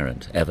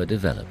deterrent ever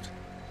developed.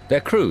 Their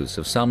crews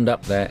have summed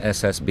up their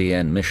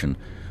SSBN mission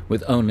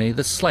with only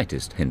the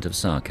slightest hint of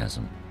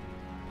sarcasm.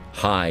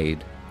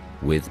 Hide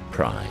with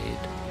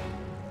pride.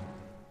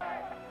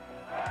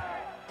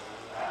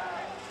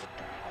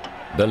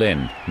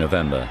 Berlin,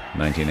 November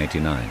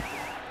 1989.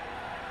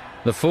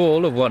 The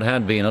fall of what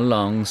had been a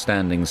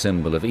long-standing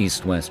symbol of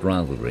East-West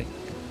rivalry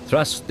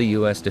thrust the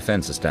US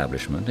defense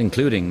establishment,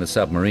 including the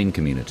submarine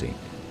community,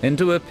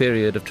 into a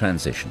period of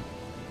transition.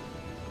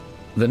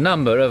 The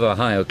number of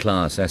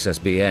Ohio-class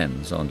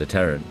SSBNs on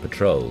deterrent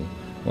patrol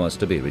was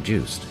to be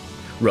reduced.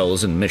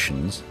 Roles and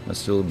missions are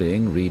still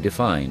being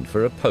redefined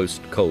for a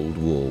post-Cold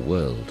War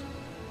world.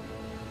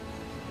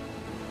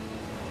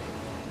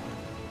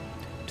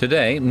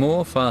 Today,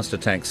 more fast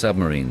attack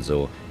submarines,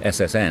 or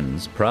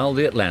SSNs, prowl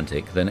the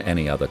Atlantic than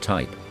any other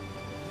type.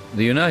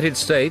 The United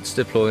States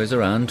deploys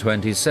around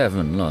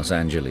 27 Los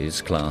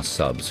Angeles-class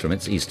subs from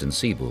its eastern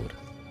seaboard.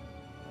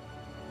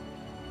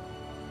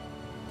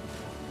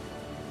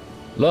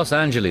 Los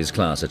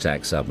Angeles-class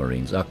attack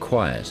submarines are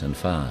quiet and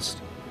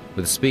fast,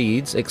 with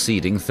speeds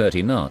exceeding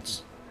 30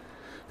 knots.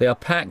 They are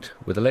packed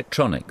with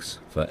electronics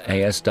for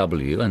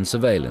ASW and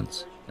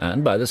surveillance,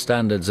 and by the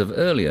standards of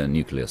earlier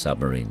nuclear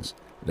submarines,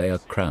 they are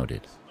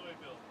crowded.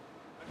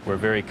 We're a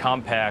very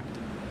compact,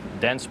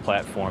 dense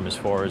platform as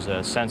far as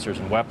sensors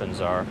and weapons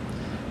are,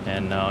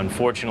 and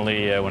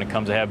unfortunately, when it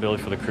comes to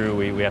habitability for the crew,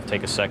 we have to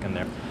take a second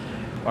there.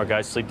 Our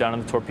guys sleep down in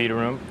the torpedo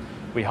room.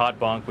 We hot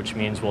bunk, which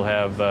means we'll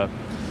have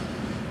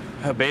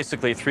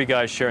basically 3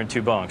 guys sharing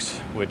 2 bunks,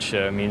 which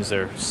means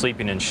they're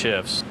sleeping in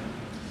shifts.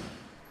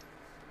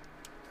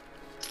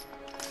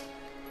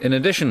 In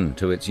addition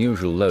to its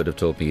usual load of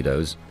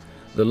torpedoes,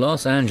 the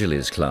Los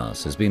Angeles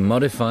class has been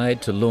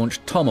modified to launch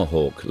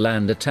Tomahawk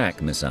land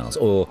attack missiles,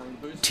 or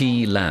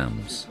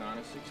T-LAMs.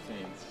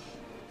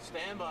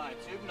 Stand by,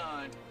 tube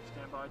 9.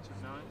 Stand by,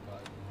 tube 9.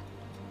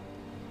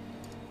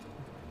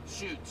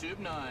 Shoot, tube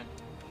 9.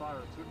 Fire,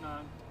 tube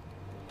 9.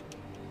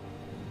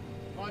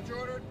 Launch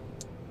ordered.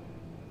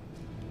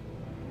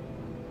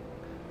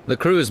 The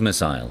cruise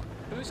missile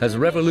has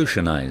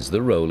revolutionized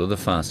the role of the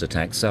fast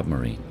attack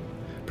submarine,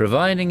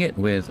 providing it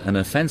with an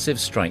offensive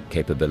strike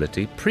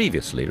capability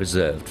previously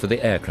reserved for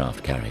the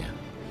aircraft carrier.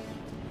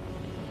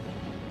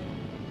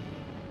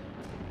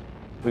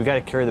 We've got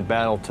to carry the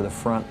battle to the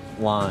front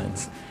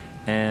lines,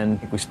 and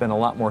we spend a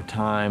lot more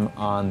time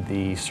on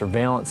the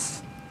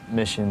surveillance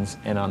missions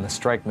and on the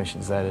strike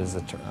missions, that is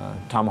the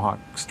Tomahawk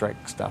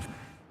strike stuff.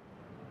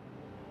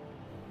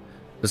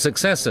 The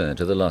successor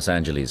to the Los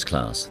Angeles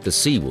class, the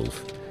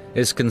Seawolf,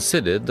 is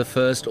considered the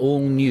first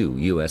all-new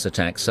US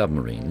attack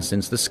submarine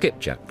since the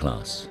Skipjack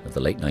class of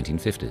the late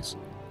 1950s.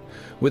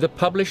 With a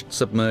published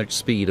submerged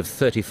speed of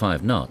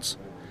 35 knots,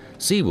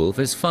 Seawolf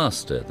is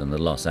faster than the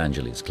Los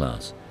Angeles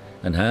class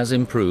and has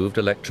improved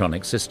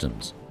electronic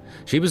systems.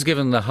 She was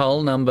given the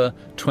hull number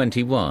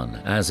 21,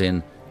 as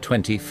in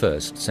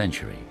 21st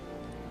century.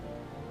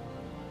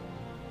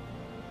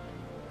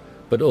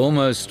 But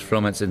almost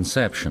from its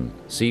inception,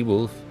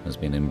 Seawolf has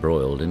been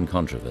embroiled in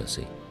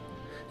controversy.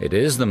 It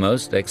is the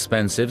most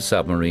expensive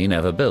submarine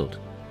ever built,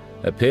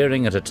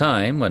 appearing at a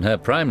time when her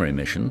primary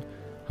mission,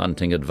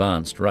 hunting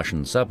advanced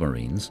Russian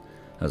submarines,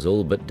 has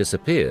all but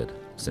disappeared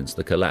since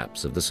the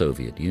collapse of the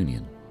Soviet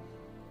Union.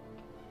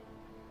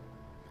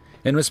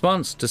 In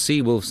response to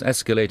Seawolf's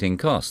escalating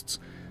costs,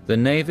 the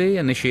Navy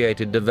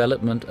initiated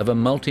development of a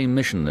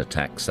multi-mission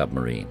attack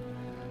submarine,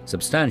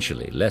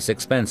 substantially less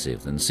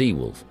expensive than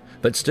Seawolf,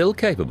 but still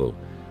capable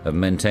of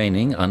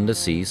maintaining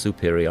undersea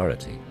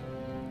superiority.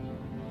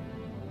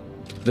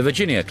 The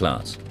Virginia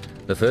class,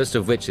 the first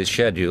of which is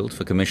scheduled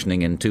for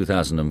commissioning in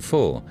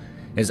 2004,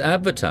 is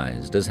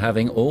advertised as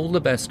having all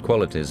the best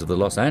qualities of the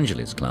Los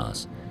Angeles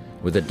class,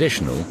 with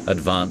additional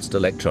advanced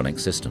electronic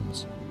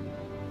systems.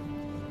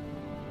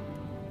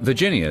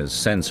 Virginia's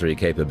sensory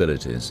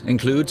capabilities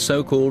include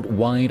so-called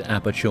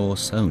wide-aperture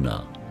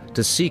sonar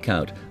to seek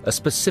out a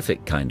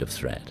specific kind of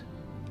threat.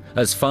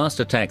 As fast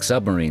attack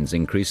submarines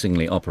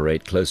increasingly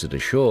operate closer to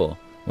shore,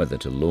 whether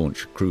to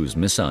launch cruise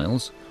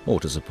missiles or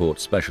to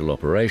support special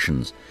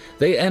operations,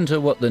 they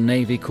enter what the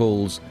Navy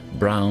calls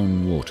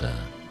brown water.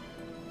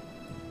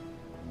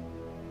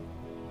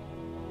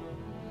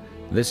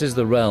 This is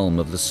the realm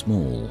of the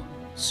small,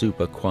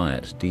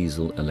 super-quiet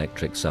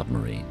diesel-electric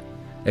submarine,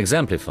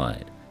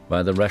 exemplified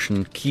by the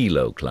Russian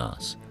Kilo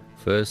class,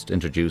 first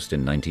introduced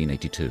in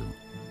 1982.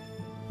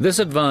 This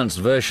advanced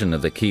version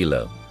of the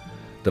Kilo,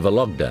 the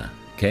Vologda,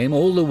 came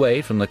all the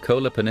way from the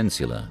Kola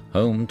Peninsula,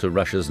 home to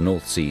Russia's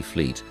North Sea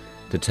Fleet,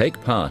 to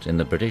take part in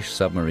the British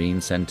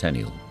submarine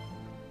Centennial.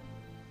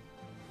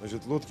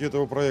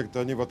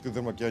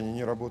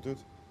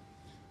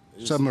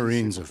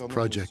 Submarines of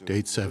Project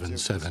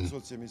 877,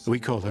 we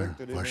call her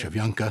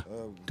Varshavyanka,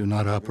 do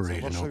not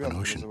operate in open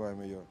ocean.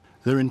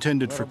 They're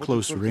intended for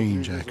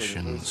close-range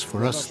actions,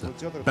 for us the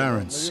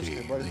Barents Sea,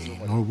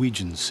 the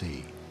Norwegian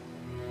Sea.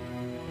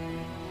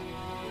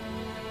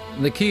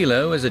 The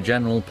Kilo is a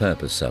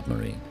general-purpose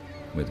submarine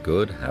with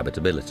good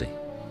habitability.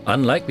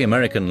 Unlike the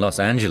American Los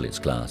Angeles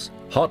class,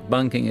 hot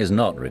bunking is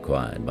not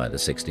required by the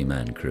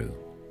 60-man crew.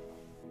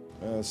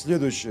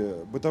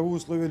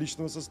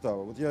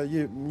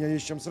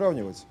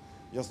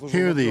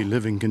 Here the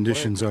living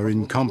conditions are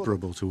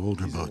incomparable to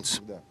older boats.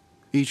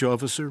 Each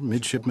officer,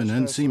 midshipman,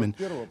 and seaman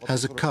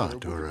has a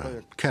cot or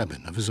a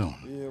cabin of his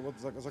own.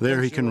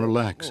 There he can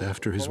relax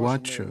after his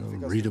watch,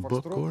 read a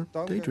book, or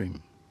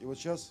daydream.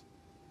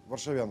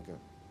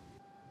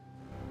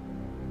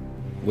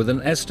 With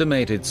an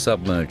estimated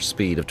submerged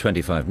speed of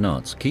 25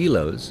 knots,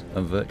 kilos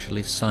are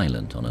virtually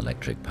silent on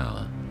electric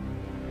power.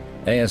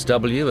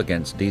 ASW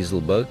against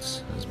diesel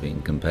boats has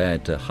been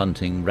compared to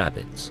hunting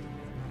rabbits.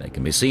 They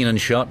can be seen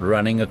and shot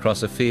running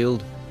across a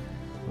field,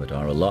 but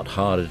are a lot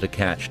harder to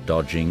catch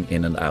dodging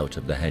in and out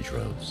of the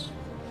hedgerows.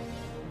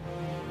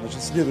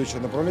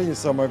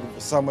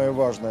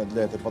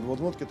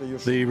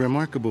 The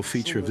remarkable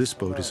feature of this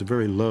boat is a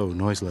very low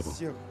noise level.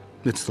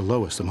 It's the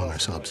lowest among our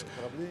subs.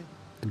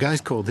 The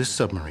guys call this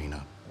submarine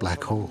a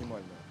black hole.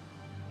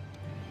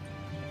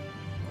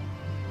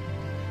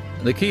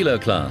 The Kilo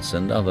class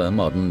and other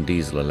modern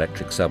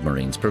diesel-electric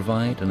submarines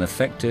provide an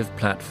effective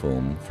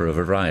platform for a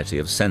variety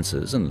of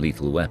sensors and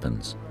lethal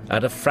weapons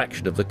at a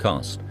fraction of the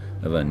cost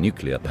of a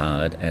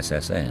nuclear-powered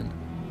SSN.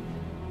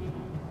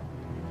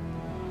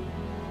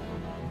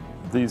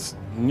 These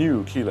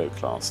new Kilo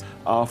class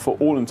are, for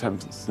all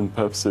intents and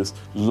purposes,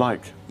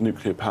 like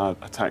nuclear-powered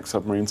attack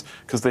submarines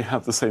because they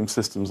have the same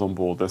systems on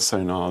board. Their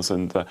sonars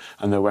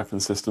and their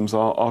weapon systems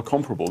are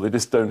comparable. They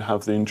just don't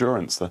have the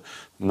endurance, the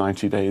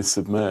 90 days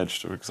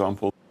submerged, for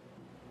example.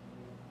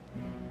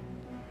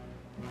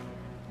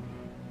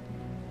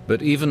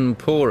 But even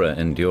poorer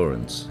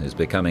endurance is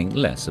becoming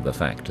less of a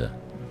factor.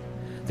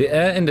 The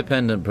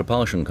air-independent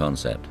propulsion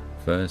concept,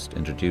 first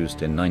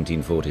introduced in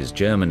 1940s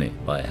Germany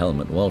by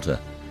Helmut Walter,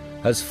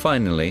 has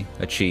finally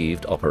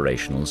achieved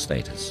operational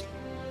status.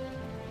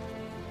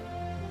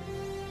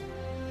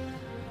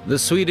 The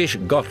Swedish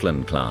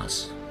Gotland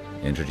class,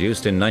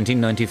 introduced in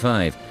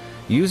 1995,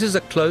 uses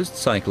a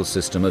closed-cycle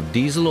system of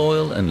diesel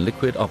oil and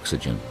liquid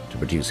oxygen to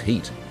produce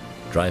heat,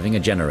 driving a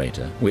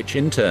generator, which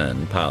in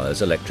turn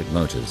powers electric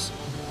motors.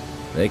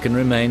 They can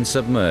remain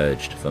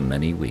submerged for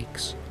many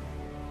weeks.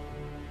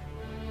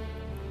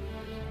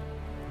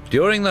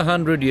 During the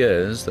 100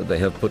 years that they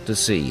have put to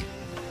sea,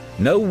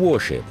 no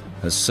warship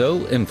has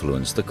so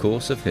influenced the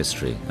course of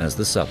history as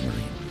the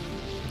submarine.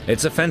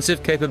 Its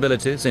offensive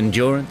capabilities,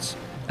 endurance,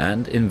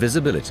 and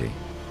invisibility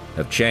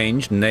have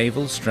changed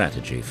naval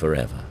strategy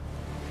forever.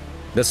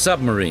 The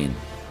submarine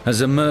has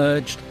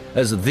emerged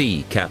as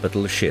the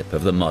capital ship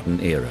of the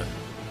modern era,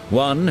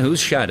 one whose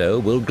shadow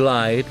will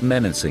glide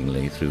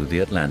menacingly through the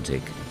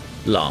Atlantic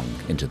long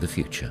into the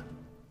future.